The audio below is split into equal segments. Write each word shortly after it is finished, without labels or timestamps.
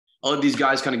I'll let these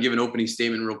guys kind of give an opening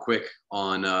statement real quick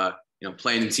on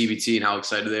playing in TBT and how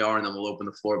excited they are, and then we'll open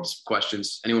the floor up to some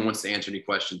questions. Anyone wants to answer any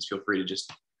questions, feel free to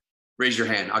just raise your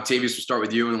hand. Octavius, we'll start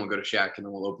with you, and then we'll go to Shaq, and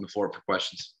then we'll open the floor up for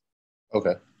questions.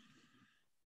 Okay.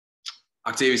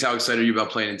 Octavius, how excited are you about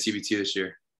playing in TBT this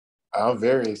year? I'm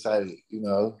very excited,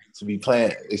 to be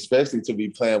playing, especially to be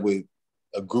playing with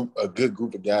a good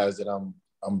group of guys that I'm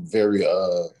very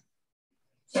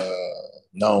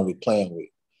known with playing with.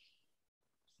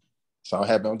 So I'm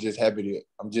happy.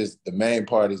 The main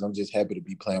part is I'm just happy to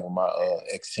be playing with my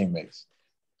ex-teammates,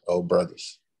 old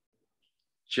brothers.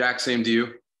 Shaq, same to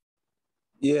you?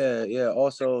 Yeah.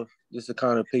 Also, just to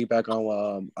kind of piggyback on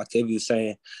what Octavius was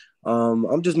saying,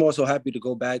 I'm just more so happy to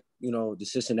go back, to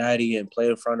Cincinnati and play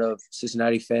in front of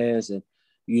Cincinnati fans, and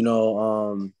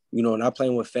not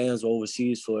playing with fans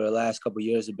overseas for the last couple of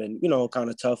years have been, kind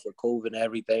of tough with COVID and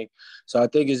everything. So I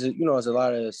think it's a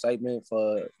lot of excitement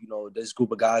for, this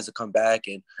group of guys to come back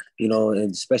and,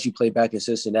 and especially play back in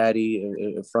Cincinnati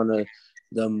in front of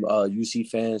them UC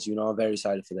fans. I'm very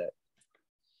excited for that.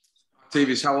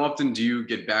 Octavius, how often do you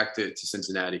get back to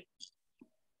Cincinnati?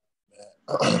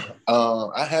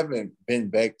 I haven't been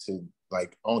back to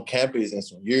on campus in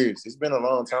some years. It's been a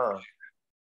long time.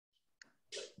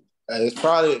 It's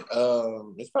probably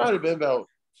been about,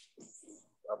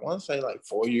 I want to say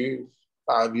 4 years,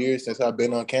 5 years since I've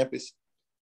been on campus.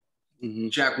 Mm-hmm.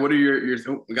 Jack, what are your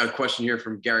we got a question here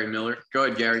from Gary Miller. Go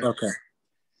ahead, Gary. Okay.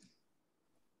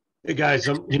 Hey guys,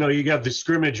 you got the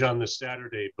scrimmage on the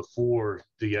Saturday before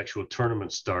the actual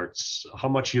tournament starts. How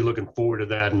much are you looking forward to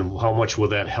that, and how much will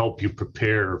that help you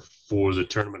prepare for the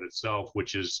tournament itself,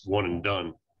 which is one and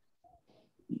done?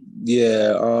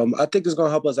 Yeah, I think it's gonna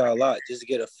help us out a lot just to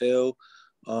get a feel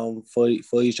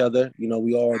for each other.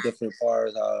 We all on different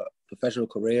parts of our professional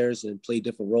careers and play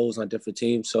different roles on different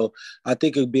teams. So I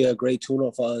think it'd be a great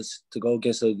tune-up for us to go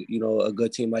against a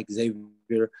good team like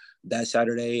Xavier that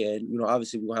Saturday. And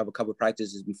obviously we're gonna have a couple of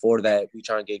practices before that. We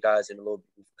try and get guys in a little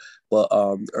bit, but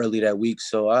early that week.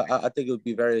 So I think it would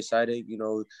be very exciting,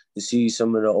 to see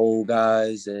some of the old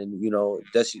guys and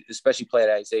especially play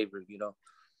at Xavier.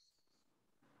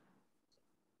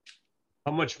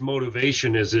 How much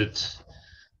motivation is it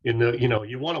in the,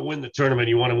 you want to win the tournament,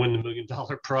 you want to win the $1 million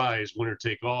prize, winner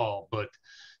take all, but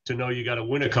to know you got to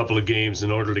win a couple of games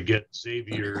in order to get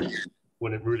Xavier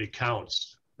when it really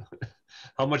counts.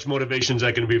 How much motivation is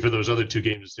that going to be for those other two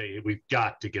games to say, hey, we've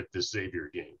got to get this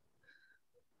Xavier game?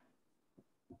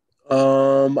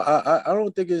 I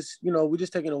don't think it's, we're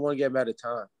just taking it one game at a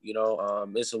time.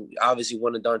 It's obviously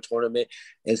one and done tournament.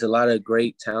 It's a lot of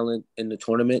great talent in the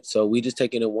tournament. So we just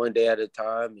taking it one day at a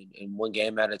time and one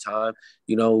game at a time.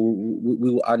 I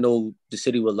know the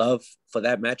city would love for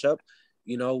that matchup,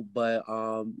 but,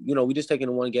 we just taking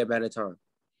it one game at a time.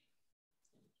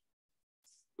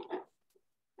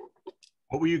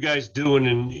 What were you guys doing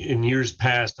in years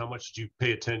past? How much did you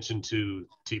pay attention to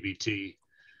TBT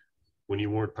when you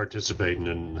weren't participating,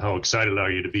 and how excited are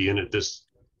you to be in it this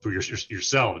for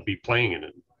yourself, to be playing in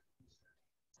it?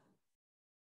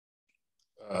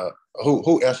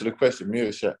 Who answered the question, me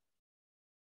or Shaq?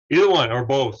 Either one or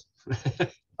both.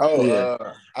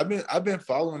 I've been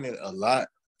following it a lot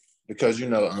because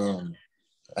I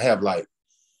have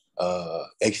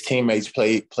ex-teammates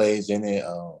plays in it,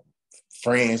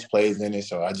 friends plays in it,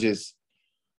 so I just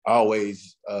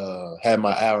always had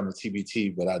my eye on the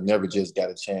TBT, but I never just got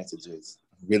a chance to just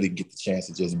really get the chance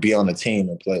to just be on the team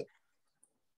and play.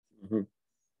 Mm-hmm.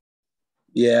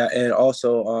 Yeah, and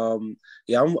also,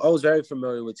 I was very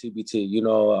familiar with TBT.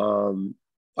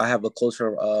 I have a close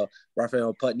friend,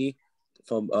 Raphael Putney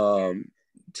from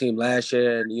team last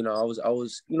year, and I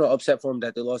was upset for him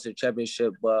that they lost their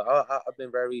championship, but I've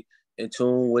been very in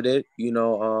tune with it.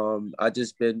 I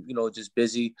just been, just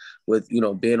busy with,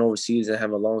 being overseas and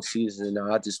having a long season.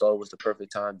 And I just thought it was the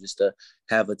perfect time just to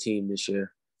have a team this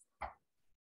year.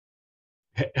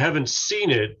 Haven't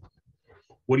seen it.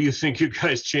 What do you think your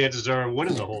guys' chances are of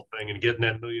winning the whole thing and getting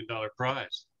that $1 million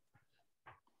prize?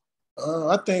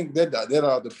 I think that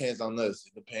all depends on us.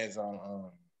 It depends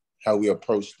on how we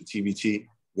approach the TBT,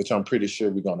 which I'm pretty sure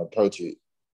we're going to approach it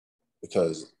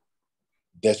because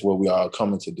that's what we are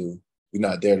coming to do. We're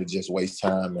not there to just waste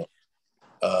time and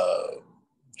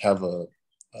have a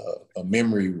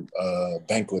memory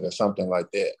banquet or something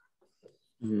like that.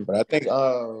 Mm-hmm. But I think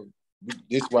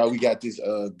this is why we got this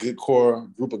good core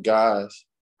group of guys.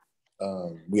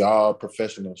 We all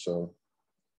professionals, so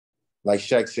like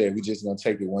Shaq said, we just gonna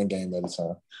take it one game at a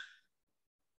time.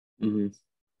 Mm-hmm.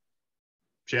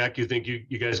 Shaq, you think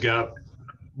you guys got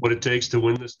what it takes to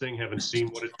win this thing? Haven't seen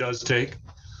what it does take?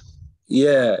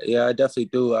 Yeah, I definitely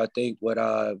do. I think with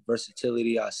our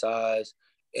versatility, our size,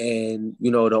 And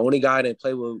the only guy I didn't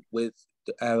play with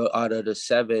out of the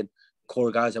 7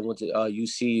 core guys that went to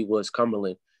UC was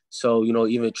Cumberland. So,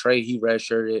 even Trey, he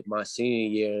redshirted my senior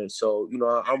year. So,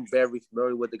 I'm very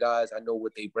familiar with the guys. I know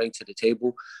what they bring to the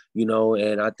table,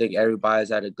 and I think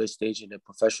everybody's at a good stage in their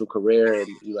professional career, and,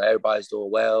 everybody's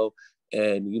doing well.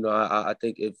 And, I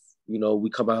think if, we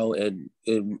come out and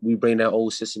we bring that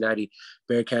old Cincinnati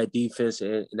Bearcat defense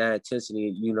and that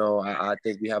intensity, I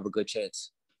think we have a good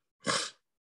chance.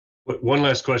 One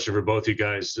last question for both you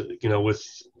guys. With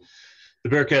the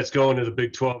Bearcats going to the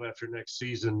Big 12 after next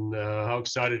season, how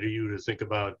excited are you to think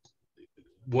about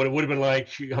what it would have been like?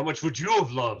 How much would you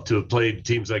have loved to have played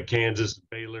teams like Kansas,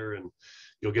 Baylor, and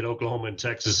you'll get Oklahoma and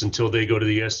Texas until they go to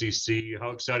the SEC?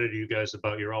 How excited are you guys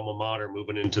about your alma mater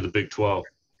moving into the Big 12?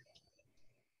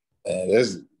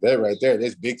 That right there,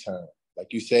 that's big time. Like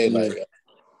you said, like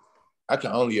I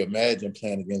can only imagine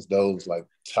playing against those like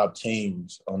top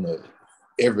teams on the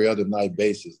every other night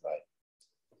basis. Like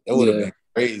it would have been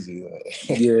crazy.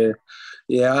 I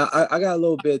got a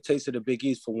little bit of taste of the Big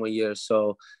East for 1 year,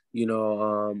 so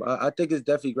I think it's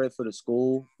definitely great for the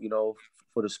school.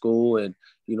 For the school and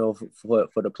for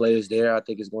the players there. I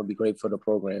think it's going to be great for the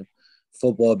program,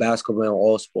 football, basketball, and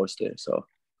all sports there. So.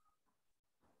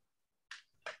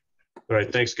 All right.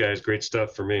 Thanks, guys. Great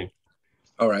stuff for me.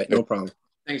 All right. No problem.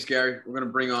 Thanks, Gary. We're going to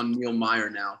bring on Neil Meyer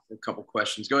now for a couple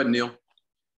questions. Go ahead, Neil.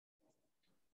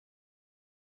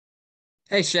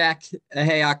 Hey, Shaq.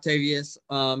 Hey, Octavius.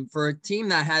 For a team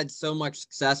that had so much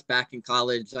success back in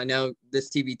college, I know this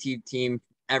TBT team,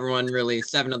 everyone really,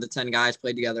 7 of the 10 guys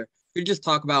played together. Could you just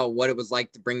talk about what it was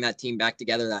like to bring that team back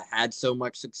together that had so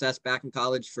much success back in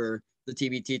college for the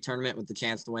TBT tournament with the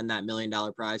chance to win that $1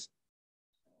 million prize?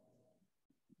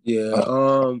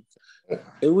 Yeah,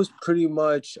 it was pretty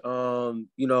much,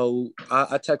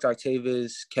 I text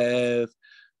Octavius, Kev,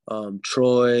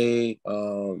 Troy,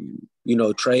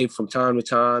 Trey from time to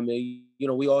time. And,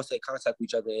 we all stay in contact with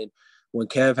each other. And when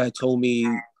Kev had told me,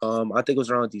 I think it was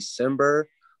around December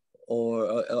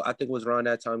or I think it was around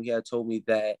that time, he had told me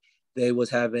that they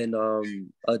was having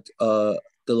the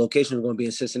location was going to be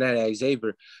in Cincinnati at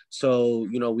Xavier. So,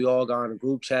 we all got on a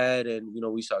group chat and,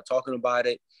 we started talking about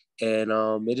it. And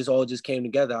it just all came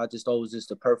together. I just thought it was just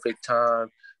the perfect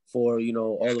time for,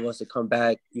 all of us to come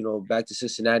back, back to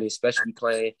Cincinnati, especially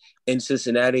playing in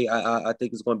Cincinnati. I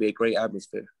think it's going to be a great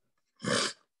atmosphere.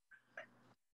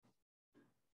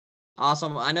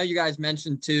 Awesome. I know you guys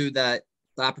mentioned, too, that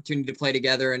the opportunity to play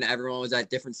together and everyone was at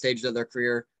different stages of their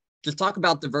career. Just talk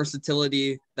about the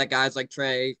versatility that guys like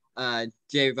Trey,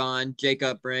 Javon,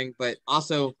 Jacob bring, but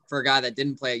also for a guy that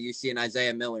didn't play at UC and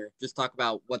Isaiah Miller, just talk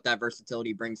about what that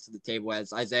versatility brings to the table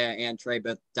as Isaiah and Trey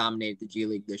both dominated the G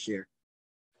League this year.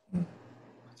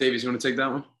 Davies, you want to take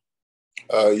that one?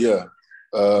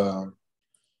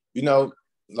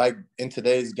 Like in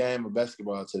today's game of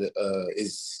basketball,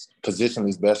 is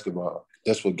positionless basketball.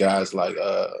 That's what guys like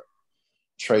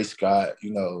Trey Scott,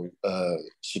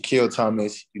 Shaquille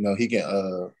Thomas, he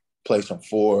can play some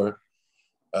 4.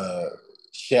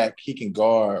 Shaq, he can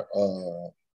guard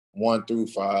 1 through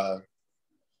 5.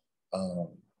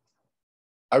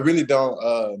 I really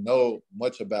don't know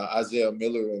much about Isaiah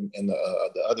Miller and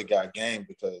the other guy game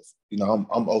because I'm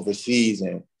overseas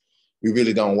and we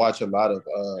really don't watch a lot of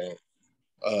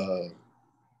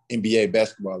NBA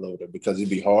basketball over there because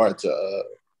it'd be hard to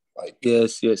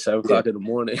Yes, 7 o'clock in the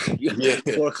morning.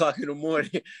 4 o'clock in the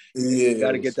morning. You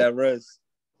got to get that rest.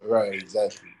 Right,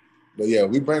 exactly. But yeah,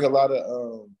 we bring a lot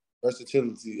of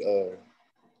versatility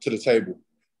to the table.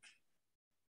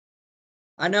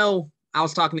 I know I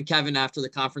was talking to Kevin after the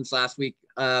conference last week,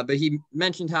 but he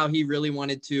mentioned how he really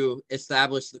wanted to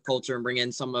establish the culture and bring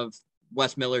in some of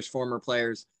Wes Miller's former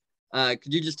players.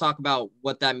 Could you just talk about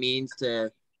what that means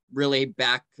to really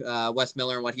back Wes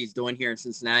Miller and what he's doing here in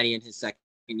Cincinnati in his second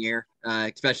year,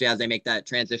 especially as they make that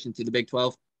transition to the Big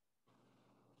 12?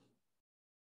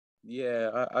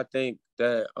 Yeah, I think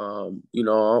that,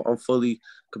 I'm fully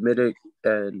committed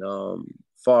and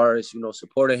far as,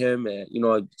 supporting him and,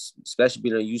 especially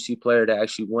being a UC player that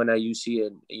actually won at UC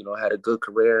and, had a good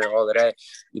career and all of that,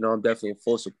 I'm definitely in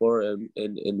full support and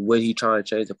what he trying to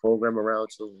change the program around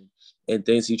to and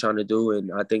things he trying to do.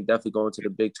 And I think definitely going to the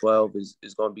Big 12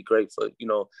 is going to be great for,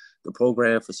 the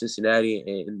program for Cincinnati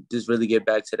and just really get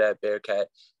back to that Bearcat,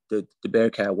 the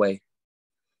Bearcat way.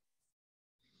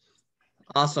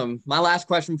 Awesome. My last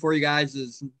question for you guys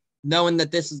is, knowing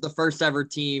that this is the first ever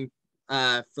team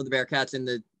for the Bearcats in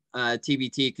the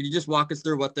TBT, could you just walk us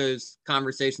through what those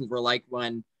conversations were like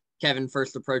when Kevin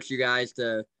first approached you guys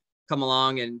to come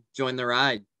along and join the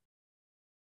ride?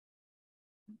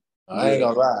 I ain't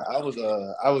gonna lie,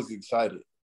 I was excited.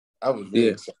 I was really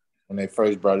excited. when they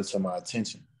first brought it to my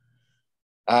attention,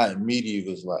 I immediately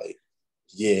was like,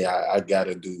 yeah, I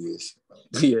gotta do this.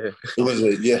 Yeah. It was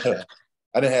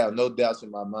I didn't have no doubts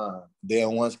in my mind.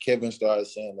 Then once Kevin started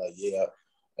saying like, yeah,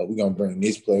 we're gonna bring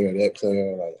this player, that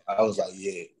player, like I was like,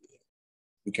 yeah,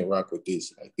 we can rock with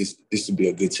this. Like this would be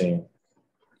a good team.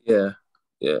 Yeah.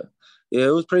 It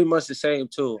was pretty much the same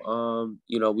too.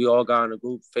 We all got in a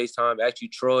group FaceTime. Actually,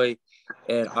 Troy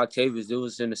and Octavius, it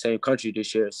was in the same country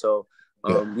this year. So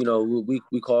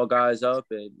we call guys up,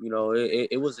 and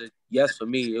it was a yes for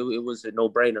me. It was a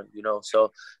no-brainer.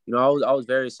 So I was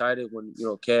very excited when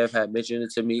Kev had mentioned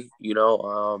it to me.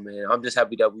 And I'm just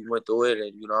happy that we went through it,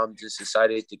 and I'm just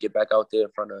excited to get back out there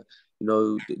in front of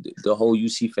the whole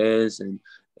UC fans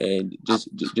and just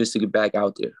to get back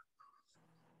out there.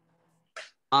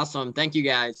 Awesome. Thank you,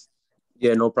 guys.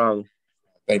 Yeah, no problem.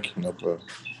 Thank you. No problem.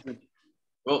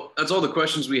 Well, that's all the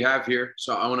questions we have here.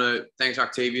 So I want to thank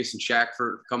Octavius and Shaq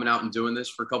for coming out and doing this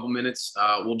for a couple minutes.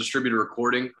 We'll distribute a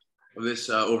recording of this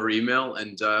over email,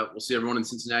 and we'll see everyone in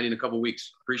Cincinnati in a couple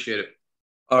weeks. Appreciate it.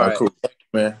 All right. Cool. Thank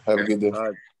you, man. Have a good day. All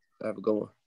right. Have a good one.